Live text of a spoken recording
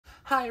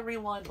Hi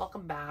everyone,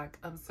 welcome back.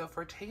 So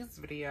for today's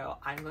video,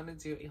 I'm going to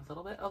do a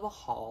little bit of a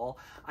haul.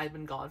 I've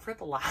been gone for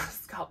the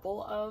last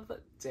couple of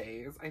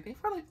days, I think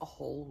for like a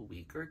whole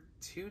week or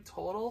two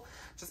total,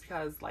 just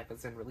because life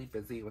has been really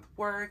busy with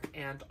work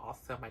and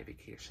also my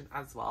vacation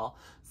as well.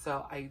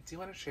 So I do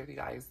want to share with you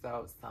guys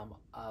though some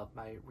of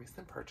my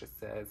recent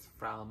purchases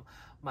from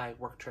my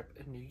work trip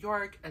in New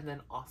York and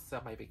then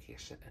also my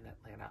vacation in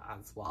Atlanta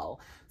as well.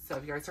 So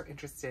if you guys are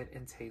interested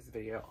in today's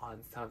video on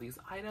some of these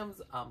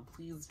items,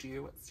 please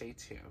do stay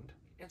tuned.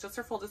 And just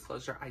for full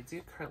disclosure, I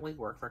do currently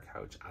work for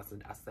Coach as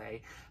an SA.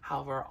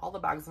 However, all the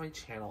bags on my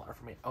channel are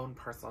from my own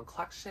personal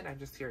collection. I'm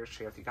just here to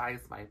share with you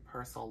guys my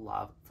personal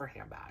love for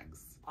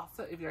handbags.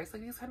 Also, if you guys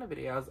like these kind of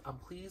videos,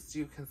 please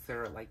do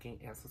consider liking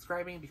and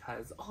subscribing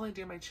because all I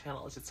do on my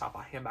channel is just talk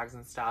about handbags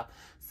and stuff.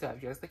 So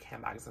if you guys like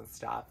handbags and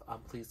stuff,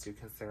 please do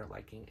consider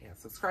liking and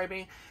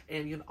subscribing.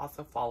 And you can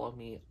also follow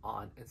me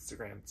on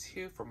Instagram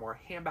too for more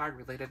handbag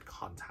related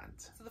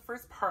content. So the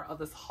first part of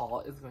this haul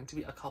is going to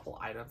be a couple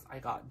items I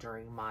got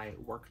during my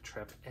work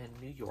trip in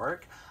New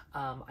York.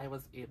 I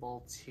was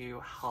able to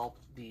help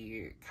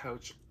the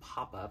Coach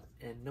pop-up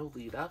in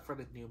Nolita for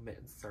the new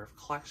Mitten Surf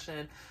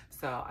collection.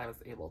 So I was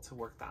able to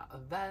work that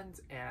event,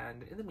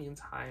 and in the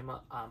meantime,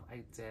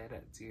 I did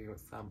do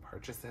some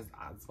purchases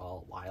as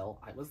well while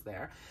I was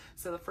there.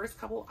 So the first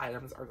couple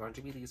items are going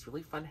to be these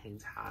really fun hang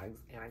tags,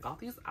 and I got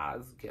these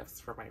as gifts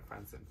for my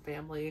friends and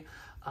family.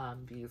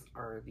 These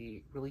are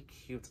the really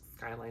cute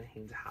skyline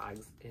hang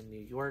tags in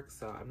New York,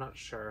 so I'm not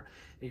sure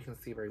if you can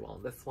see very well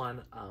in this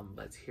one,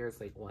 but here's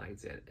like one I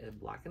did in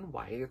black and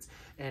white,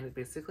 and it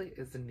basically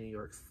is the New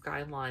York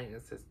skyline.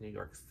 It says New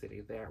York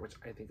City there, which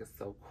I think is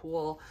so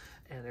cool,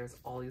 and there's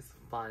all these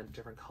fun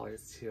different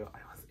colors too I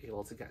was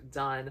able to get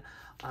done.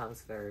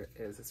 So there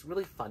is this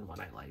really fun one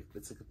I like.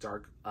 It's like a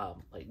dark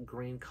like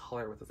green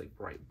color with this like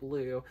bright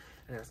blue,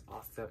 and there's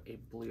also a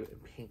blue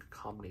and pink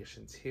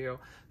combination too.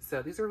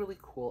 So these are really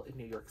cool in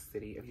New York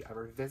City. If you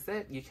ever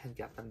visit, you can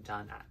get them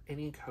done at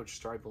any Coach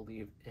store, I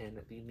believe, in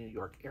the New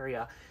York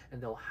area,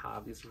 and they'll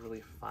have these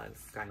really fun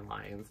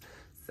skylines.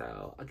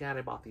 So again,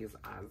 I bought these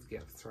as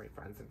gifts for my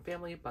friends and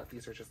family, but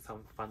these are just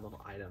some fun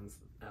little items,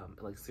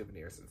 like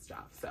souvenirs and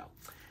stuff. So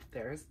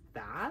there's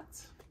that.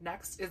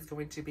 Next is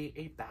going to be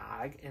a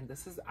bag, and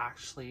this is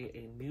actually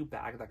a new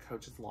bag that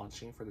Coach is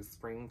launching for the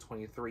Spring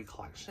 23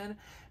 collection.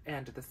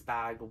 And this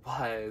bag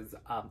was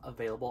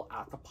available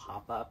at the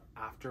pop-up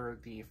after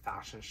the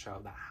fashion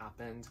show that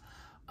happened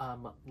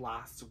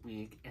last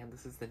week, and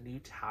this is the new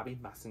Tabby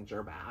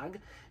Messenger bag,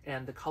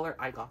 and the color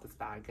I got this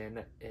bag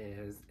in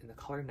is in the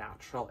color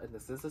natural, and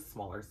this is a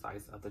smaller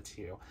size of the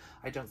two.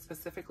 I don't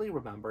specifically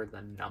remember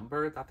the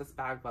number that this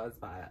bag was,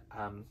 but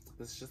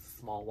this is just a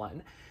small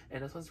one,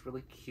 and this one's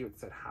really cute.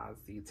 So it has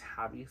the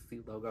Tabby C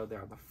logo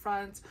there on the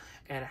front,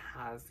 and it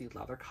has the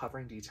leather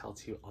covering detail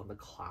too on the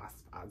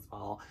clasp as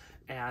well.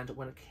 And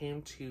when it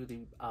came to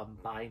the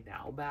buy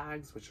now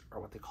bags, which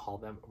are what they call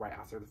them right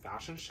after the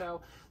fashion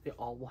show, they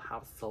all will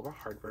have silver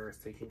hardware,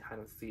 so you can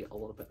kind of see a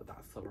little bit of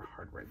that silver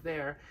hardware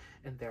there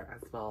and there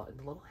as well. And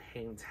the little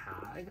hang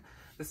tag,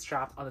 the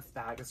strap on this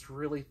bag is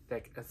really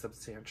thick and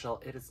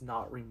substantial. It is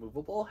not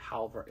removable,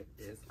 however it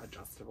is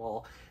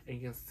adjustable, and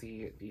you can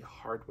see the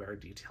hardware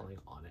detailing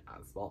on it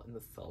as well in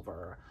the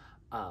silver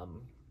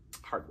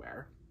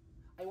hardware.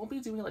 I won't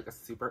be doing like a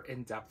super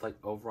in-depth like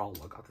overall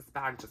look at this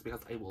bag just because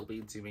I will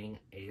be doing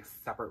a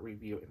separate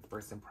review and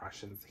first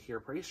impressions here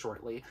pretty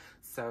shortly,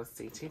 so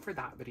stay tuned for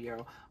that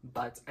video.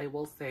 But I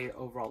will say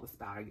overall this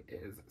bag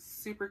is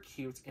super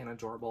cute and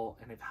adorable,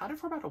 and I've had it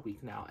for about a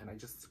week now and I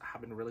just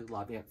have been really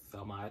loving it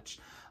so much.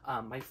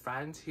 My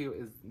friend, who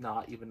is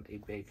not even a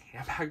big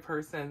handbag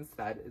person,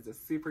 said it's a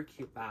super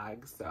cute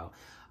bag, so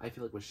I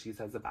feel like when she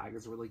says the bag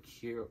is really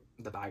cute,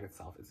 the bag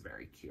itself is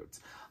very cute.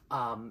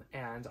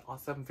 And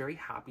also I'm very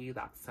happy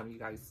that some of you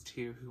guys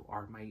too who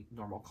are my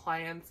normal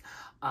clients,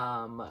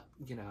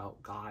 you know,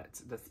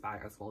 got this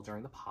bag as well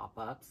during the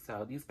pop-up.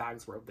 So these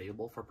bags were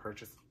available for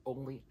purchase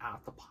only at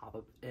the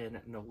pop-up in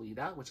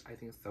Nolita, which I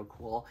think is so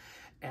cool.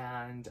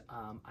 And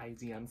I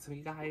DM'd some of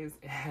you guys,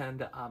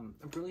 and I'm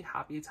really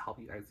happy to help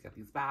you guys get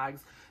these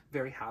bags.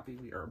 Very happy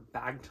we are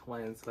bag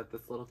twins with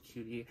this little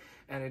cutie,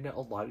 and I know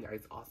a lot of you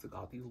guys also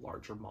got the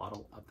larger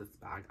model of this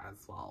bag as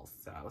well.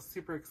 So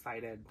super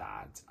excited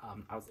that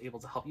I was able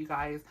to help you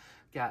guys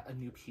get a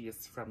new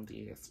piece from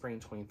the Spring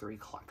 23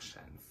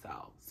 collection.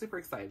 So super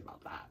excited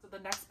about that. So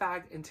the next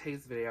bag in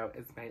today's video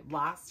is my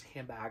last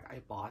handbag I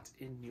bought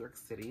in New York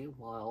City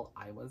while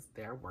I was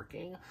there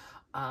working.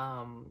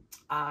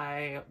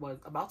 I was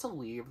about to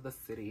leave the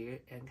city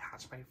and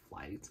catch my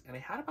flight, and I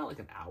had about like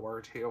an hour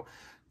or two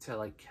to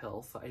like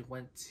kill, so I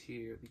went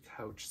to the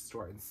Coach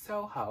store in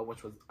Soho,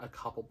 which was a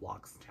couple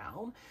blocks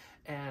down,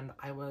 and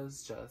I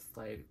was just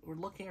like, we're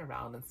looking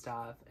around and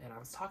stuff, and I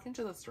was talking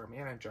to the store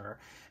manager,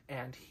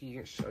 and he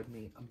showed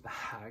me a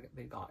bag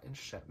they got in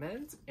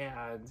shipment,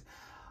 and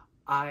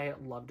I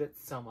loved it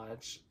so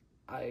much.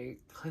 I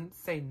couldn't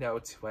say no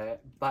to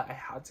it, but I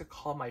had to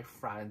call my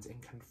friend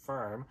and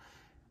confirm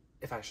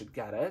if I should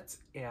get it.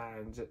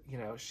 And, you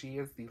know, she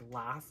is the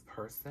last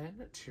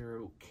person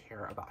to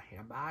care about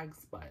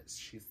handbags, but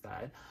she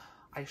said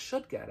I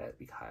should get it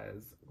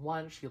because,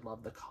 one, she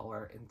loved the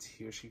color, and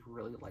two, she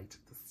really liked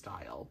the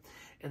style.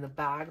 And the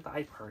bag that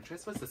I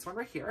purchased was this one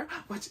right here,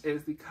 which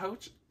is the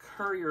Coach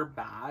Courier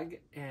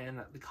bag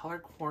in the color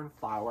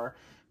Cornflower,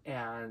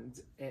 and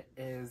it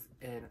is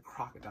in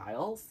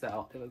crocodile,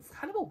 so it was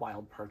kind of a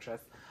wild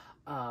purchase,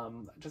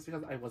 just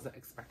because I wasn't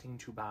expecting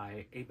to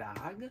buy a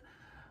bag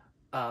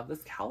of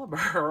this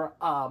caliber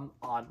on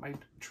my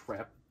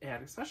trip,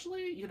 and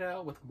especially, you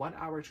know, with 1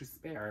 hour to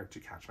spare to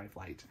catch my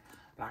flight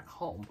back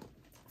home.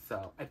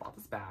 So I bought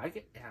this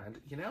bag, and,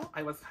 you know,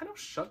 I was kind of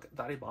shook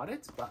that I bought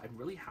it, but I'm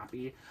really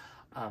happy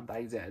that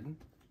I did.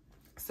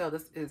 So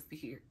this is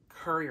the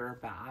Courier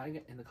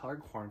bag in the color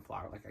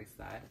Cornflower, like I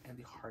said, and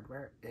the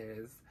hardware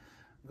is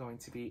going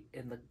to be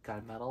in the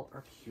gunmetal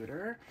or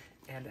pewter,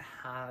 and it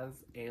has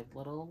a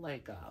little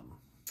like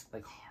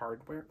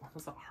hardware, well,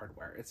 it's not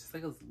hardware, it's just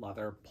like this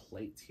leather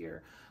plate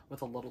here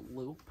with a little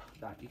loop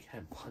that you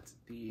can put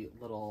the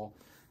little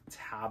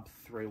tab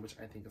through, which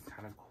I think is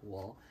kind of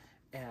cool.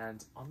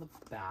 And on the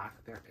back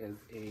there is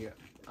a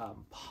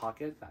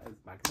pocket that is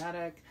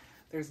magnetic.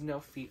 There's no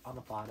feet on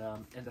the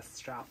bottom, and the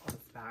strap on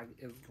this bag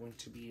is going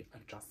to be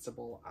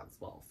adjustable as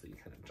well. So you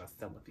can adjust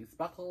them with these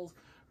buckles,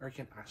 or you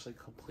can actually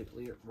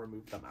completely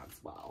remove them as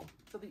well.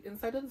 So the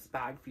inside of this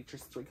bag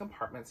features 3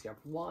 compartments. You have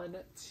 1,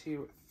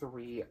 2,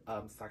 3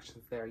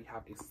 sections there. You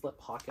have a slip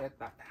pocket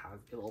that has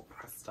a little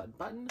press stud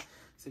button,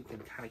 so you can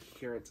kind of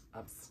hear it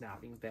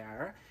snapping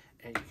there.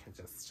 And you can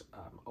just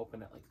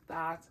open it like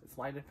that. It's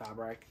lined in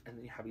fabric, and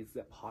then you have a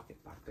zip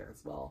pocket back there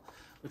as well,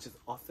 which is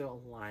also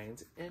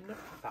lined in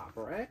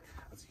fabric,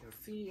 as you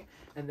can see,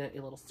 and then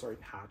a little story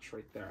patch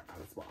right there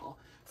as well.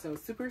 So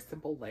super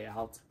simple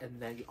layout,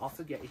 and then you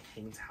also get a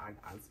hang tag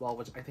as well,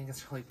 which I think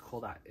is really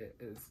cool that it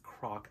is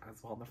croc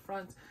as well in the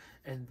front,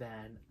 and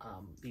then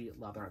the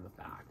leather in the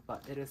back.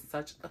 But it is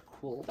such a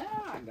cool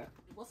bag.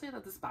 I will say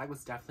that this bag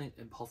was definitely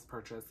an impulse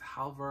purchase.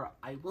 However,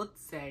 I would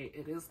say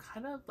it is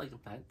kind of like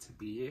meant to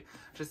be,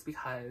 just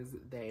because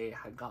they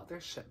had got their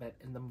shipment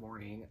in the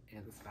morning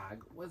and this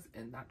bag was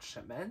in that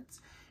shipment.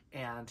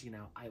 And, you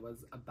know, I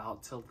was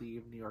about to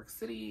leave New York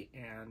City,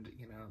 and,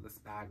 you know, this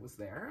bag was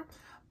there.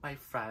 My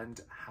friend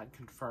had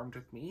confirmed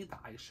with me that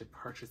I should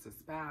purchase this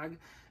bag,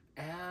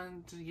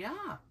 and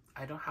yeah,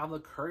 I don't have the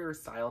Courier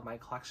style in my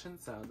collection,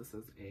 so this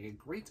is a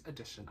great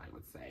addition, I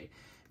would say.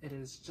 It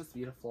is just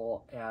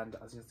beautiful, and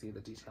as you can see, the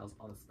details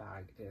on this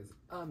bag is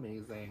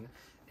amazing,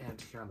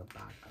 and here on the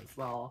back as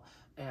well.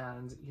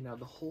 And, you know,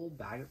 the whole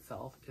bag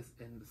itself is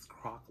in this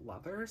croc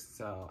leather,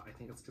 so I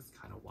think it's just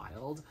kind of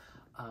wild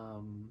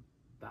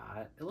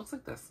that it looks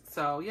like this.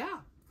 So yeah,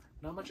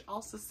 not much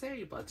else to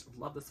say, but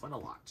love this one a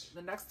lot.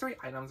 The next 3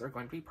 items are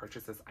going to be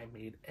purchases I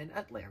made in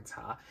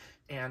Atlanta,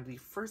 and the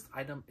first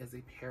item is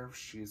a pair of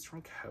shoes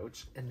from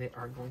Coach, and they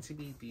are going to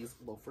be these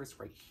loafers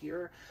right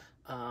here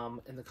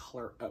in the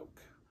color oak.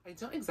 I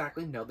don't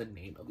exactly know the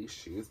name of these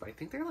shoes, but I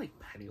think they're like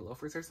penny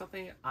loafers or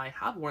something. I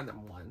have worn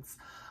them once,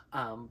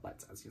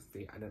 but as you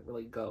see, I didn't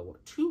really go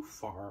too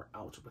far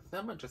out with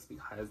them, just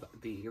because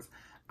these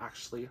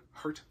actually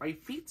hurt my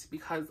feet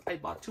because I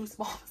bought too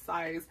small of a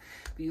size.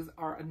 These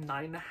are a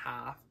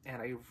 9.5,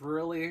 and I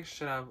really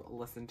should have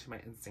listened to my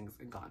instincts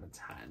and gotten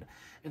a 10.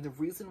 And the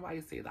reason why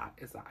I say that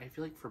is that I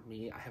feel like for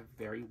me, I have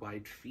very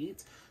wide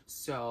feet,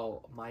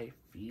 so my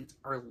feet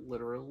are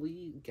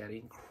literally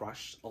getting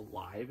crushed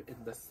alive in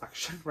this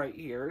section right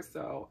here,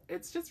 so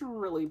it's just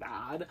really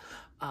bad,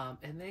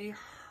 and they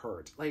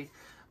hurt. Like,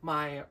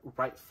 my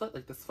right foot,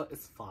 like this foot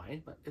is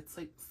fine, but it's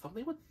like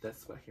something with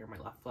this foot here, my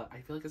left foot,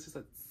 I feel like it's just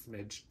a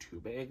smidge too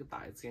big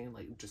that it's getting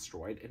like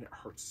destroyed, and it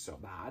hurts so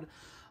bad.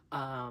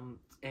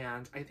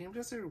 And I think I'm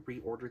just gonna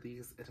reorder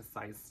these in a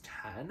size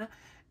 10,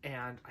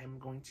 and I'm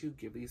going to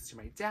give these to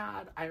my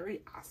dad. I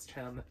already asked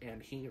him,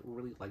 and he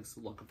really likes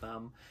the look of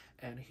them,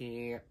 and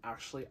he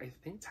actually, I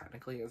think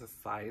technically is a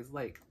size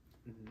like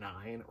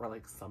 9, or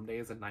like some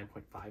days a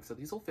 9.5, so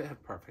these will fit him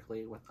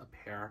perfectly with a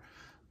pair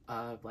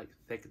of like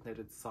thick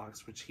knitted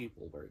socks, which he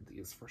will wear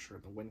these for sure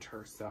in the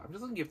winter. So I'm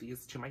just gonna give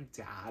these to my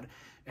dad,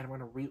 and I'm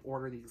gonna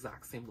reorder the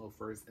exact same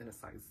loafers in a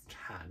size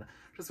 10,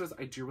 just because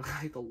I do really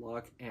like the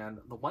look, and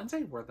the ones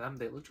I wore them,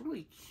 they looked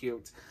really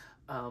cute,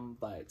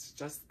 but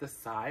just the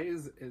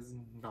size is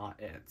not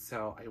it.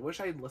 So I wish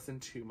I'd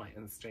listened to my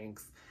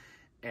instincts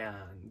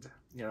and,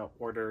 you know,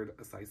 ordered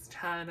a size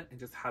 10 and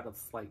just had a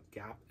slight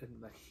gap in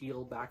the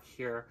heel back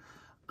here.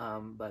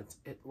 But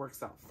it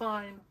works out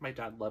fine. My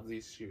dad loves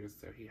these shoes,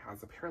 so he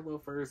has a pair of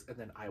loafers, and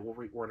then I will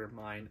reorder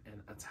mine in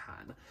a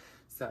 10.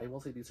 So I will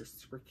say these are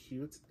super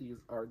cute. These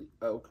are the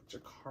oak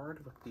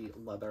jacquard with the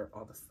leather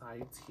on the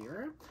sides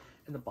here.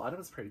 And the bottom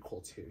is pretty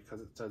cool too,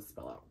 because it does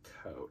spell out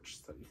Coach.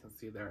 So you can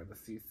see there in the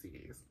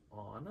CCs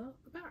on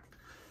the back.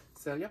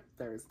 So yep,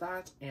 there's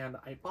that. And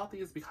I bought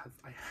these because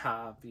I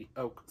have the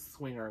oak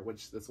swinger,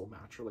 which this will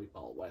match really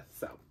well with.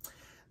 So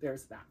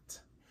there's that.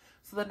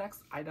 So the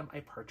next item I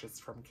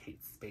purchased from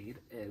Kate Spade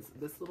is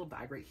this little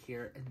bag right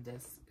here, and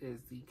this is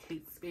the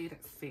Kate Spade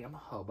Sam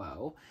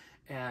Hobo.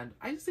 And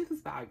I just think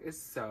this bag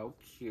is so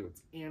cute.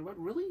 And what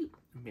really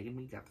made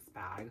me get this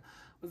bag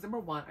was, number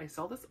one, I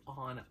saw this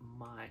on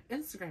my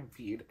Instagram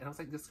feed, and I was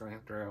like just going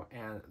through,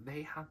 and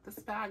they had this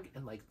bag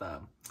in like the,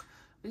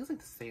 I think it's like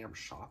the Sam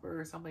Shopper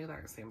or something like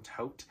that, or Sam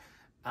Tote.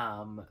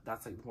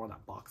 That's like more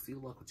that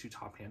boxy look with two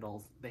top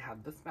handles. They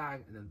had this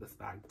bag and then this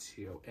bag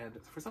too. And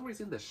for some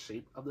reason, the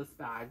shape of this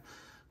bag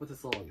with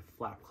this little like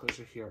flap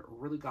closure here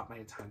really got my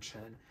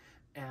attention.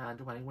 And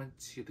when I went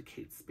to the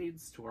Kate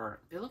Spade store,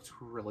 it looked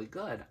really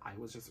good. I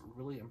was just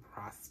really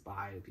impressed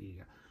by the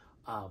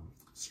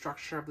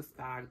structure of this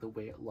bag, the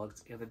way it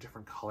looked, and the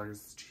different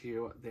colors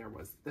too. There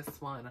was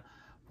this one,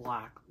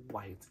 black,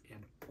 white,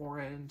 and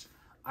orange.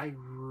 I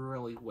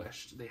really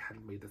wished they had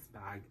made this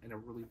bag in a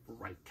really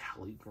bright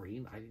Kelly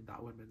green. I think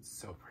that would have been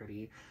so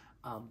pretty.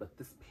 But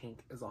this pink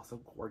is also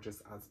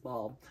gorgeous as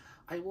well.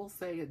 I will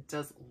say it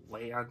does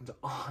land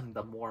on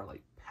the more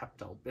like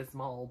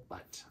Pepto-Bismol,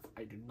 but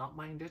I do not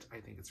mind it. I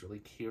think it's really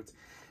cute.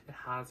 It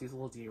has these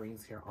little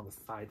D-rings here on the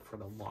side for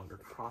the longer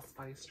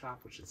crossbody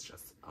strap, which is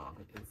just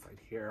inside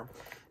here.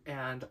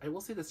 And I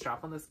will say the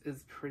strap on this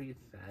is pretty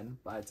thin,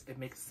 but it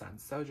makes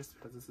sense. So just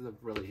because this is a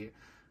really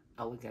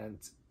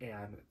elegant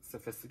and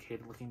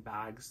sophisticated looking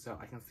bag, so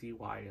I can see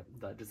why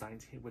the design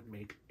team would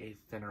make a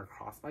thinner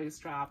crossbody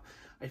strap.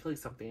 I feel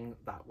like something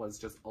that was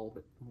just a little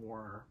bit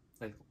more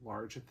like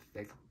large and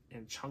thick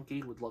and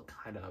chunky would look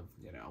kind of,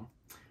 you know,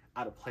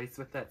 out of place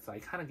with it. So I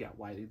kind of get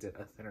why they did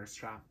a thinner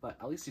strap, but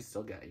at least you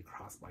still get a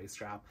crossbody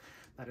strap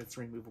that is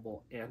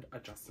removable and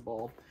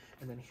adjustable.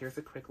 And then here's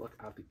a quick look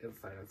at the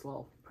inside as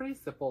well. Pretty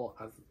simple,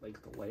 as like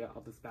the layout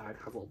of this bag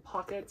has a little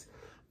pocket,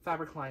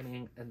 fabric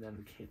lining, and then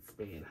the Kate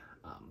Spade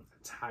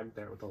tag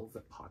there with a little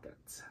zip pocket.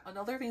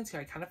 Another thing too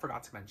I kind of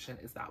forgot to mention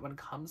is that when it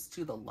comes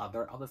to the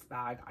leather of this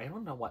bag, I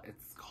don't know what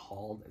it's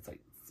called. It's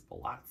like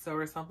Spalazzo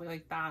or something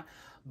like that,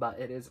 but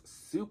it is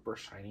super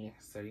shiny,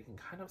 so you can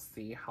kind of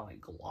see how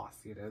like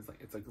glossy it is. Like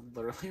it's like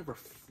literally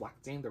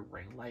reflecting the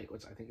ring light,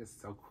 which I think is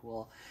so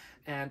cool.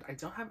 And I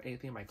don't have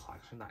anything in my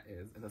collection that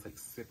is in this like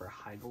super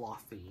high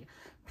glossy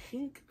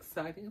pink,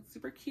 so I think it's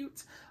super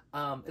cute.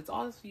 It's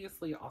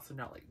obviously also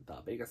not like the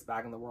biggest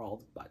bag in the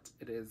world, but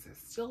it is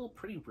still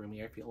pretty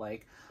roomy, I feel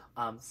like.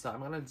 So I'm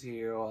gonna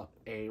do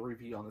a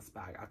review on this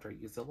bag after I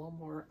use it a little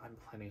more. I'm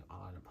planning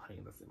on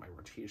putting this in my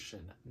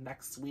rotation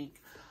next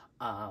week.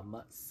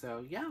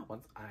 So yeah,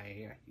 once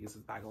I use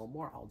this bag a little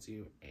more, I'll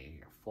do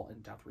a full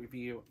in-depth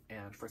review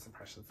and first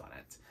impressions on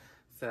it.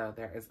 So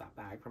there is that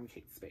bag from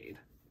Kate Spade.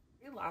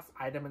 The last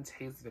item in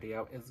today's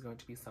video is going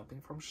to be something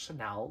from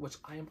Chanel, which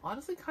I am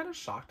honestly kind of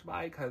shocked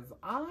by because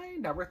I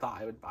never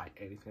thought I would buy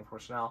anything from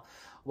Chanel.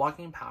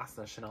 Walking past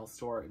the Chanel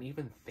store and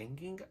even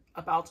thinking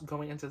about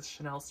going into the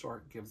Chanel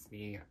store gives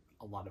me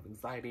a lot of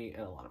anxiety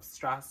and a lot of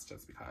stress,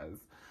 just because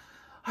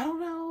I don't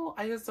know,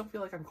 I just don't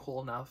feel like I'm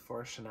cool enough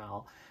for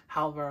Chanel.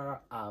 However,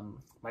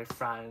 my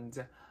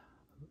friend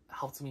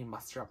helped me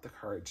muster up the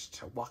courage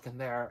to walk in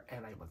there,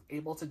 and I was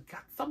able to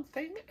get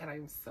something, and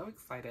I'm so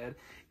excited.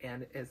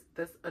 And it's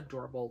this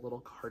adorable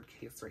little card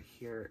case right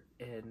here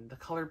in the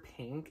color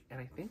pink, and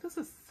I think this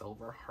is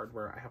silver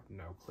hardware. I have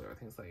no clue. I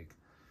think it's like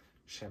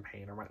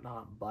champagne or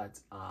whatnot, but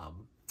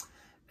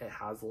it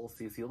has a little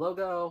CC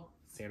logo,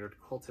 standard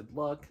quilted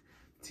look,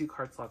 2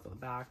 card slots on the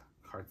back,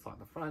 card slot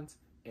in the front,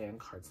 and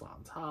card slot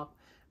on top.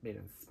 Made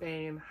in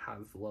Spain,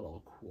 has a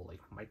little cool like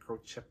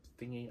microchip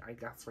thingy, I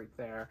guess, right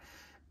there.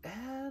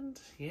 And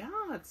yeah,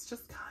 it's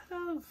just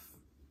kind of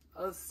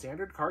a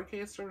standard card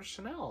case from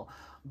Chanel,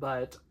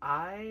 but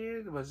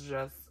I was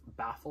just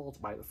baffled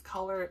by this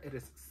color. It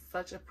is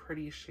such a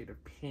pretty shade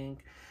of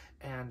pink,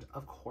 and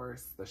of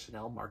course the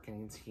Chanel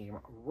marketing team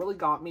really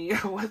got me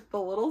with the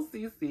little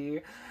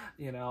CC.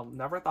 You know,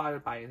 never thought I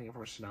would buy anything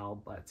from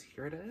Chanel, but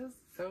here it is.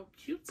 So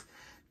cute,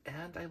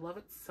 and I love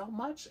it so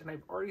much, and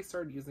I've already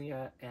started using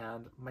it,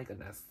 and my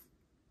goodness,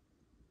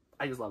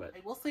 I just love it. I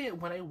will say,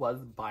 when I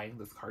was buying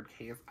this card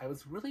case, I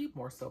was really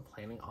more so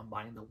planning on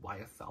buying the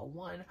YSL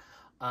one,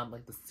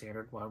 like the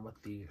standard one with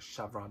the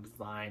chevron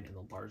design and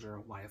the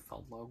larger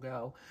YSL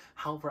logo.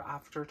 However,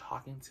 after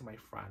talking to my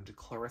friend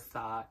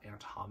Clarissa and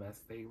Thomas,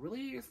 they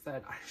really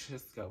said I should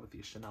just go with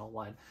the Chanel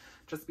one,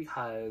 just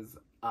because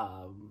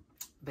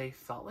they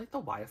felt like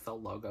the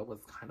YSL logo was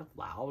kind of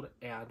loud,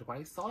 and when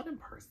I saw it in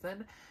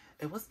person,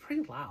 it was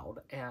pretty loud.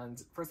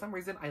 And for some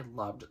reason, I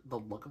loved the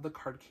look of the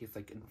card case,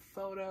 like in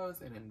photos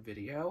and in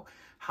video.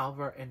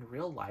 However, in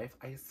real life,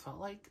 I just felt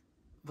like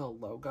the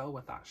logo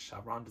with that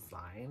chevron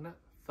design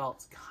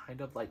felt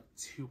kind of like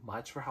too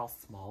much for how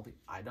small the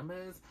item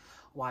is,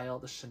 while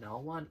the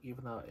Chanel one,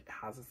 even though it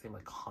has the same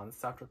like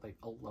concept with like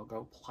a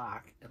logo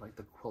plaque and like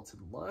the quilted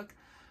look,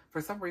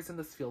 for some reason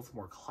this feels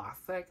more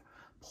classic.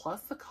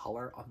 Plus the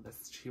color on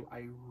this too,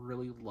 I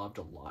really loved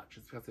a lot,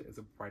 just because it is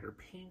a brighter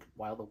pink,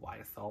 while the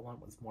YSL one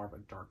was more of a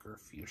darker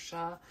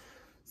fuchsia.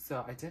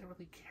 So I didn't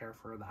really care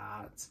for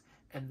that.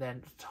 And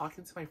then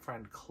talking to my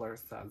friend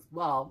Clarissa as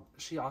well,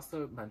 she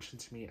also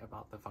mentioned to me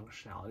about the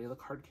functionality of the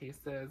card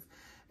cases,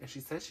 and she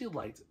said she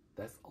liked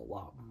this a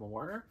lot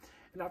more.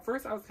 And at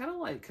first I was kind of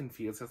like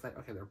confused. I was like,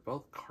 okay, they're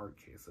both card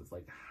cases.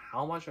 Like,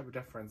 how much of a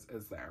difference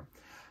is there?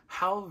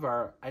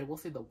 However, I will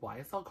say the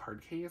YSL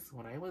card case,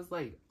 when I was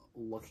like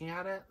looking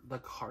at it, the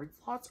card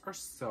slots are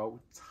so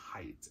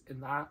tight.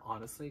 And that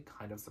honestly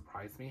kind of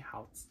surprised me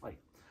how like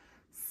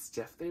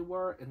stiff they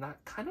were. And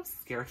that kind of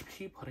scared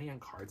me putting in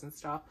cards and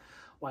stuff.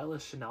 While the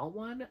Chanel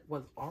one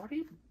was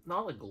already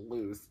not like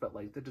loose, but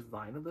like the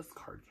design of this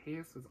card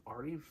case was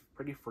already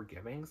pretty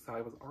forgiving. So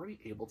I was already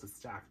able to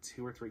stack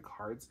 2 or 3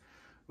 cards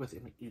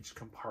within each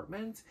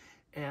compartment.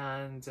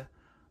 And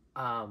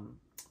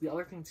the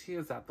other thing too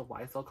is that the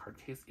YSL card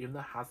case, even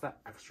though it has that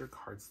extra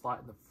card slot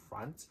in the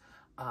front,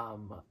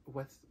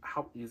 with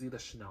how easy the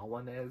Chanel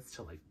one is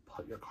to like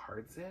put your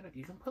cards in,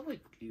 you can put like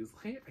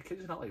easily, I kid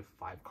you not, like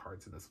 5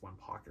 cards in this one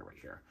pocket right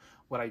here.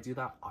 Would I do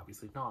that?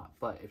 Obviously not,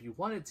 but if you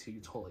wanted to, you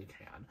totally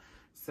can.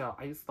 So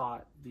I just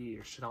thought the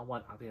Chanel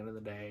one, at the end of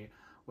the day,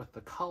 with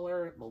the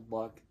color, the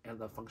look, and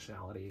the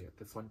functionality,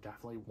 this one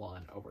definitely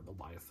won over the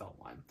YSL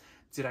one.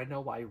 Did I know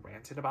why I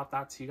ranted about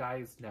that to you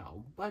guys?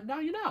 No, but now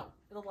you know.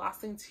 And the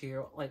last thing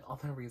too, like on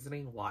the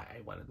reasoning why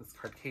I wanted this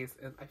card case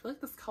is I feel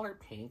like this color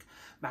pink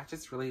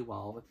matches really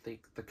well with the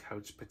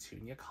Coach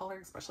Petunia color,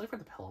 especially for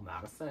the Pillow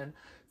Madison.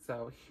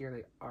 So here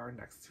they are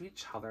next to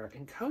each other.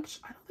 And Coach,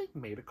 I don't think,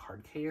 made a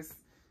card case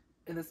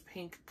in this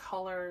pink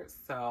color,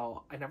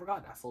 so I never got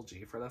an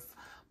SLG for this,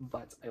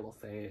 but I will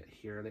say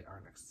here they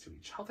are next to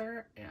each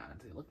other and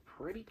they look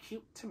pretty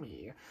cute to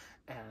me.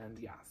 And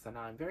yeah, so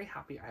now I'm very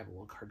happy I have a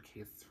little card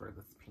case for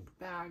this pink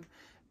bag.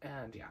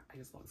 And yeah, I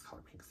just love this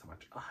color pink so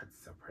much. Oh,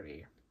 it's so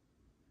pretty.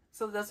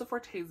 So that's it for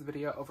today's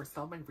video over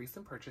some of my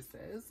recent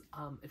purchases.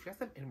 If you guys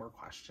have any more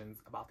questions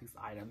about these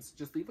items,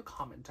 just leave a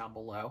comment down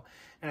below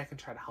and I can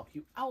try to help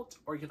you out,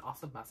 or you can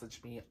also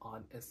message me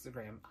on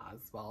Instagram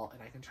as well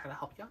and I can try to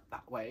help you out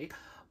that way.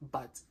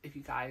 But if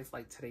you guys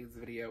like today's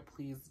video,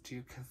 please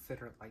do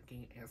consider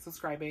liking and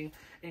subscribing,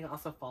 and you can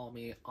also follow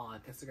me on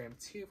Instagram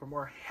too for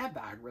more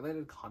handbag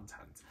related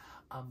content.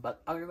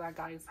 But other than that,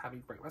 guys, have a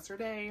great rest of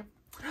your day.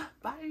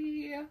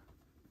 Bye!